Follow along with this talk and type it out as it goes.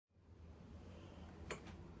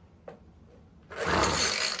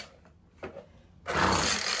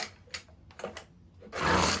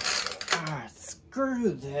Screw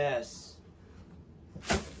this.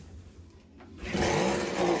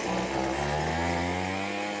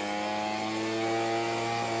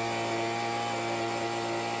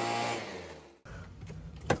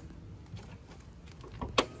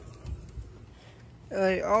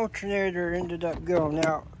 The alternator ended up going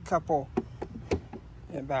out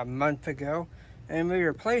about a month ago, and we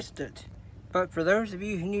replaced it. But for those of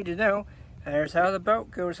you who need to know, there's how the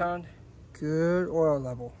boat goes on. Good oil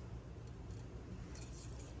level.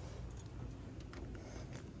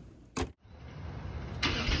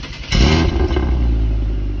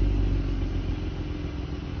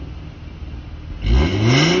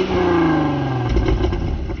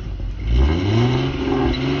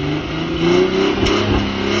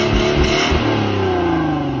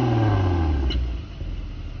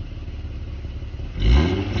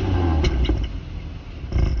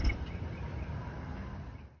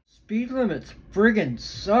 Speed limits friggin'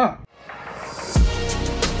 suck.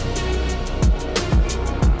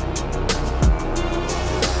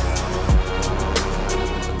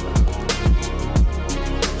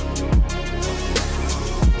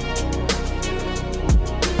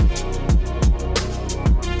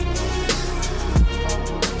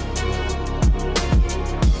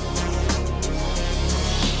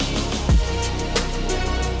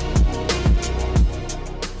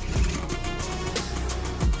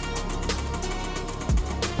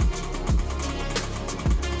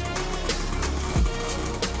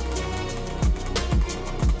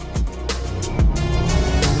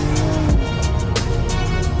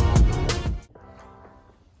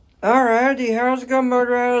 Alrighty, how's it going,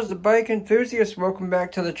 motor riders, the bike enthusiasts? Welcome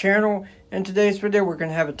back to the channel. In today's video, we're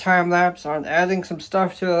going to have a time lapse on adding some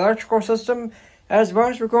stuff to the electrical system, as well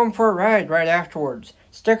as we're going for a ride right afterwards.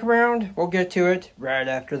 Stick around, we'll get to it right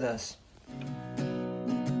after this.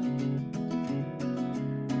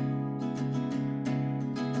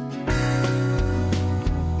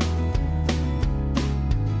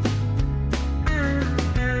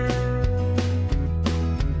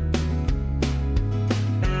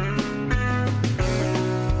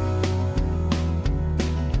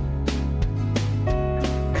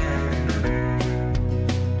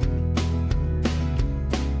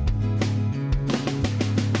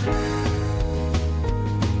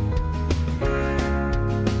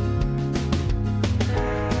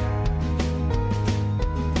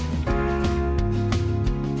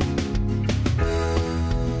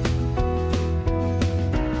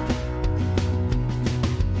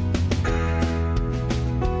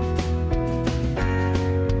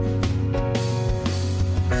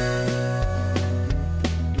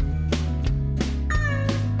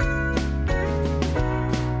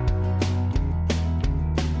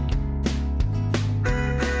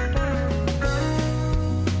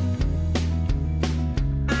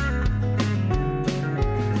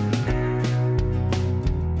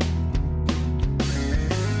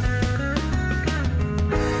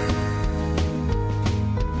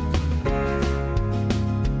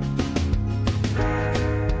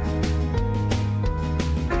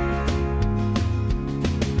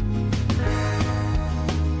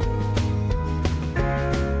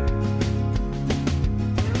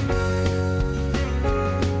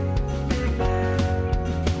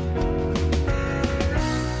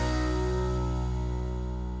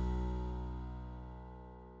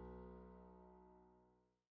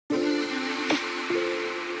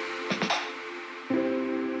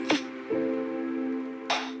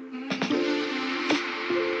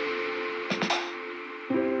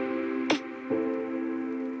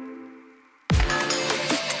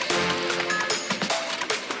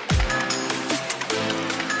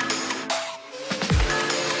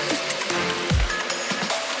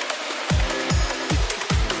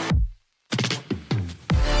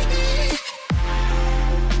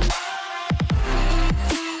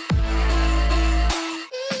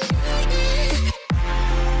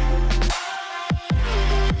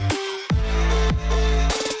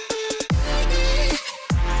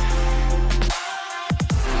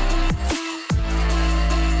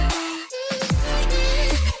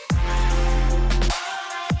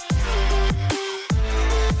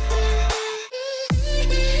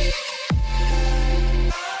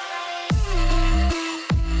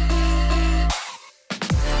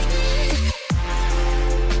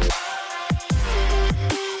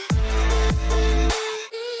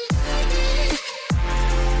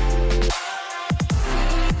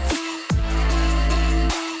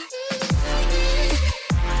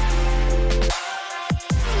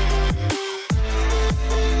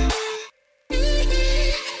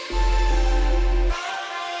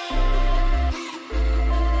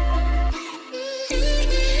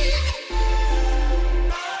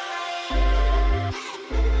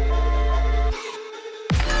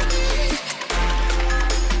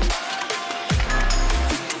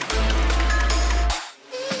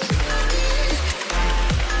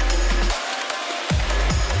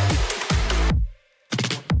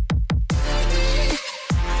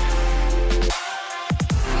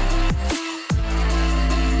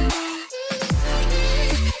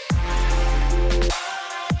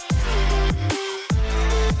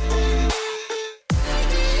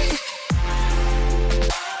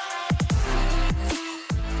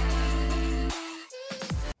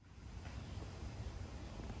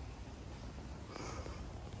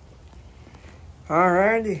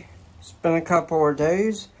 Alrighty, it's been a couple of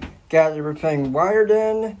days. Got everything wired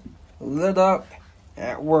in, lit up,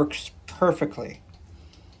 and it works perfectly.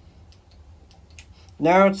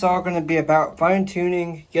 Now it's all going to be about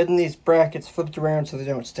fine-tuning, getting these brackets flipped around so they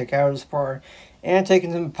don't stick out as far, and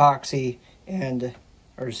taking some epoxy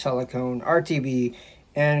or silicone, RTB,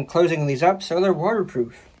 and closing these up so they're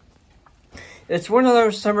waterproof. It's one of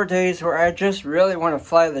those summer days where I just really want to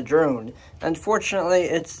fly the drone. Unfortunately,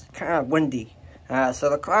 it's kind of windy, so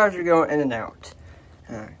the clouds are going in and out.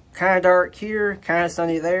 Kind of dark here, kind of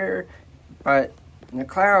sunny there, but the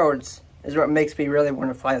clouds is what makes me really want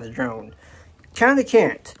to fly the drone. Kind of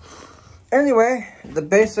can't. Anyway, the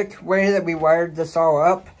basic way that we wired this all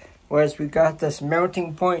up was we got this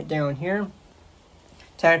mounting point down here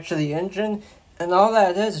attached to the engine, and all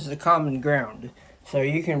that is the common ground. So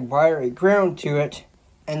you can wire a ground to it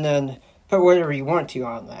and then put whatever you want to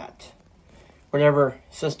on that. Whatever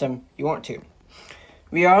system you want to.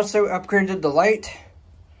 We also upgraded the light.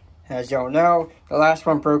 As y'all know, the last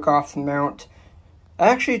one broke off the mount.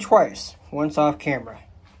 Actually twice. Once off camera.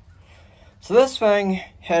 So this thing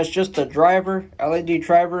has just a driver, LED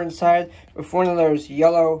driver inside with one of those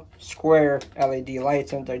yellow square LED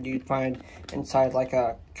lights that you'd find inside like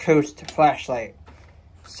a Coast flashlight.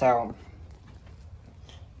 So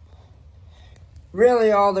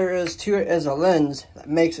really all there is to it is a lens that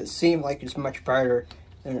makes it seem like it's much brighter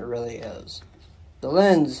than it really is. The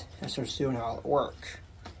lens is just doing all the work.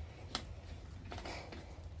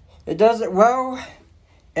 It does it well,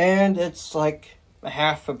 and it's like a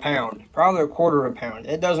half a pound, probably a quarter of a pound.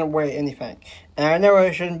 It doesn't weigh anything. And I know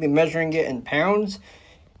I shouldn't be measuring it in pounds,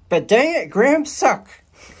 but dang it, grams suck.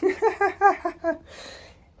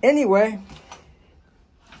 Anyway,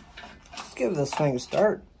 let's give this thing a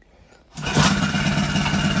start.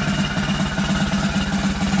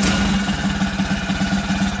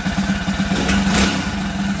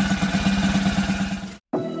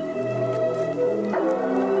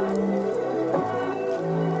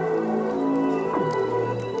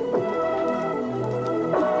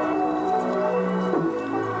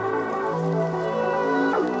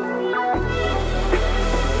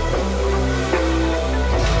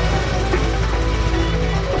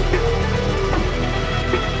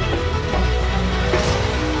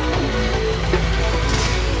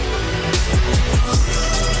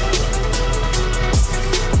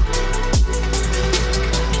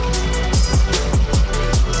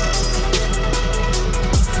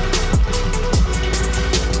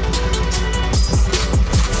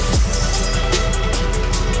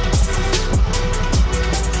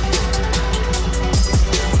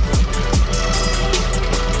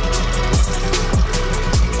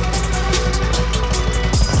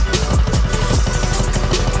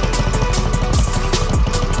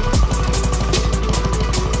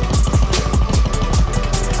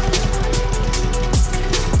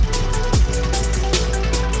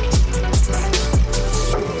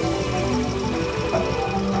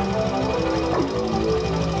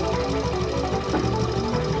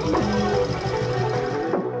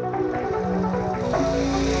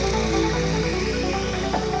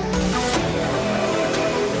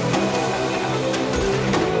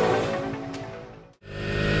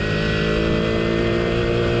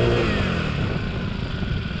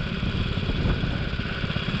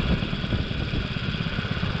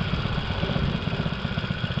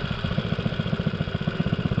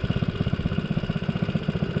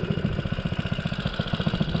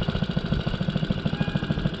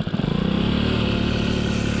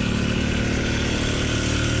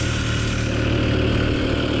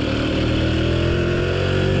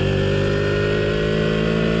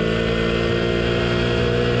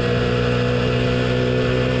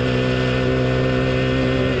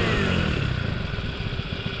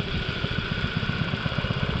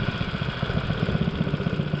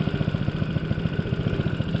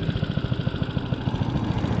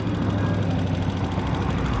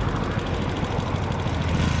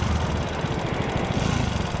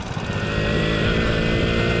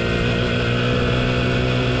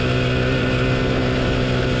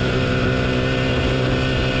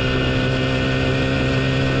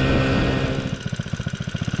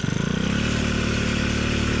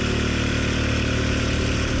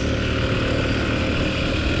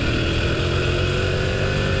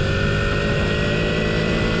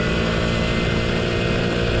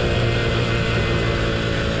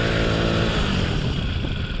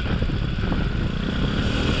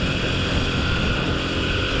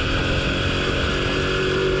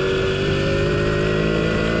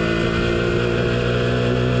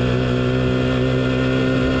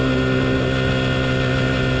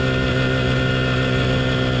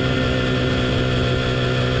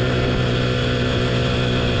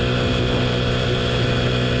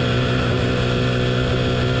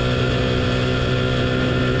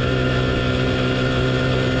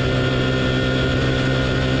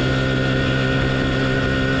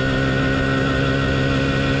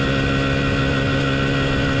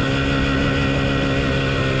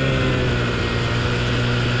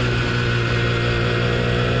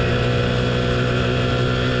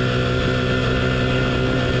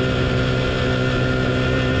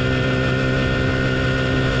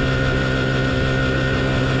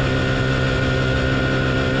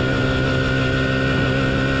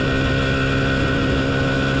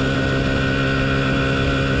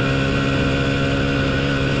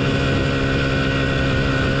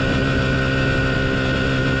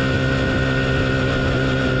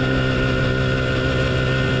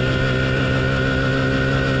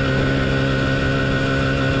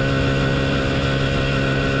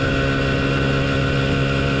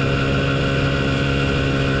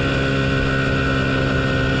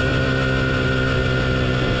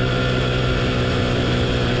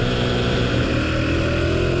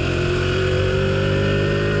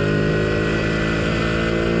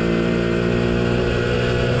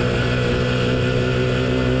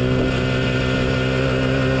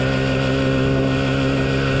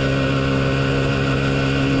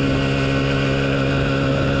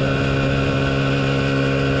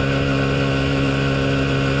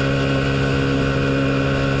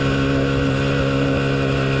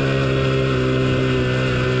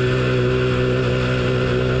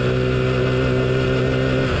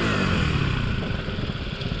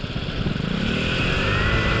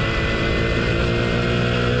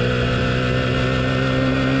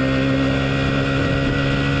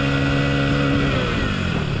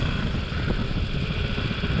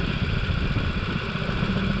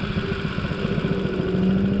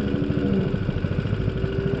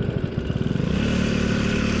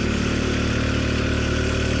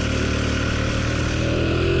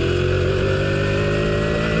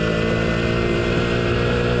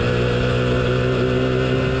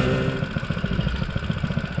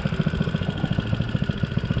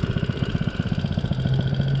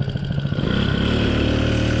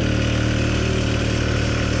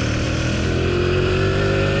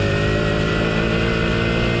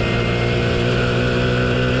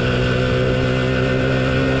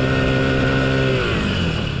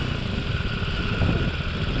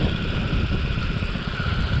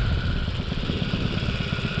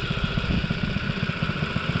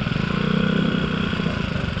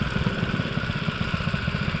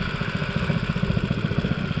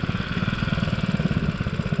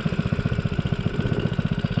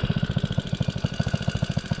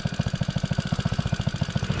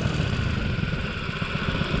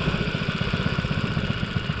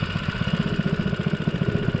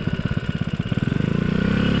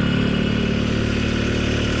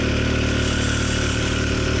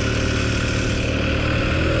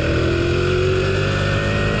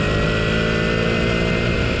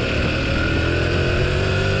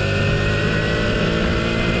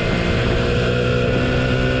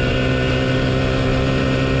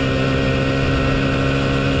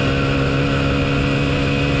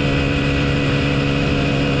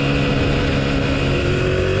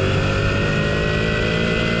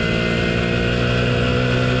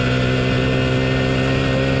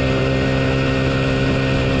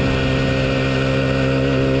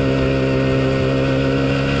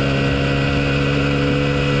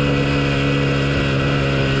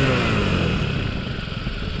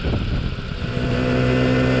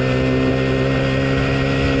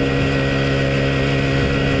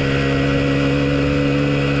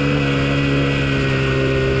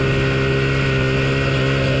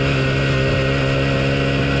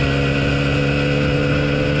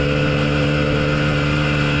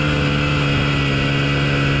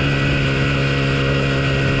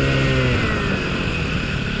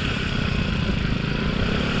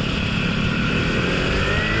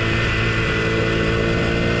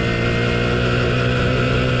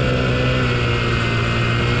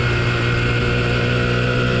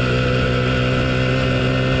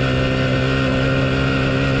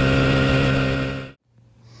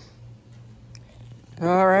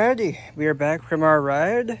 Alrighty, we are back from our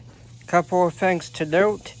ride. Couple of things to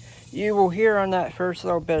note. You will hear on that first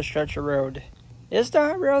little bit of stretch of road, it's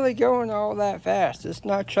not really going all that fast. It's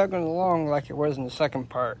not chugging along like it was in the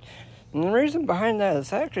second part. And the reason behind that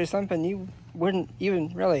is actually something you wouldn't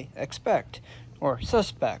even really expect or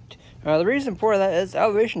suspect. The reason for that is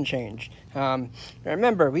elevation change.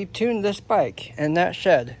 Remember, we've tuned this bike in that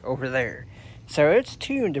shed over there. So it's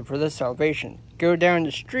tuned for this elevation. Go down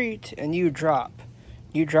the street and you drop.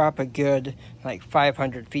 You drop a good like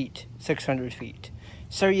 500 feet, 600 feet.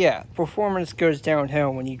 So yeah, performance goes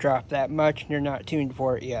downhill when you drop that much and you're not tuned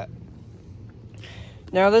for it yet.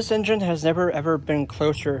 Now this engine has never ever been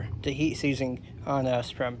closer to heat seizing on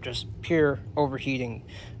us from just pure overheating.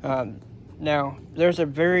 Now there's a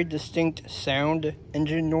very distinct sound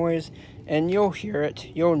engine noise, and you'll hear it,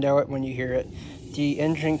 you'll know it when you hear it. The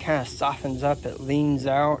engine kind of softens up, it leans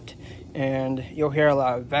out, and you'll hear a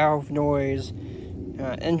lot of valve noise.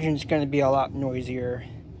 Engine's going to be a lot noisier.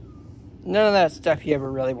 None of that stuff you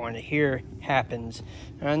ever really want to hear happens.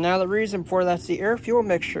 Now the reason for that's the air-fuel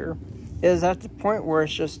mixture is at the point where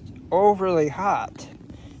it's just overly hot.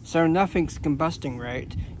 So nothing's combusting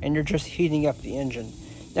right, and you're just heating up the engine.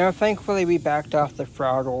 Now thankfully we backed off the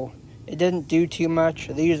throttle. It didn't do too much.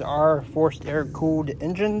 These are forced air-cooled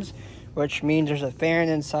engines, which means there's a fan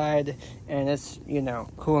inside, and it's, you know,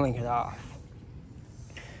 cooling it off.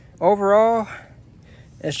 Overall,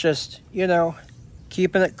 it's just, you know,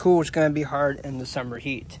 keeping it cool is going to be hard in the summer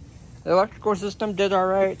heat. The electrical system did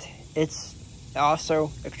alright. It's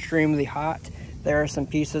also extremely hot. There are some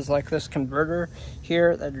pieces like this converter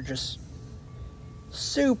here that are just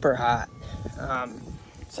super hot.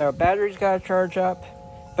 So battery's got to charge up.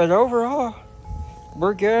 But overall,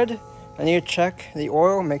 we're good. I need to check the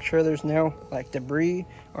oil, make sure there's no like debris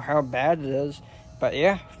or how bad it is. But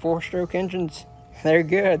yeah, 4-stroke engines, they're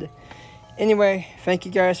good. Anyway, thank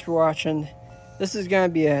you guys for watching. This is going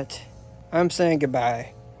to be it. I'm saying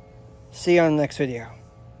goodbye. See you on the next video.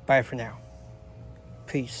 Bye for now.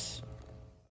 Peace.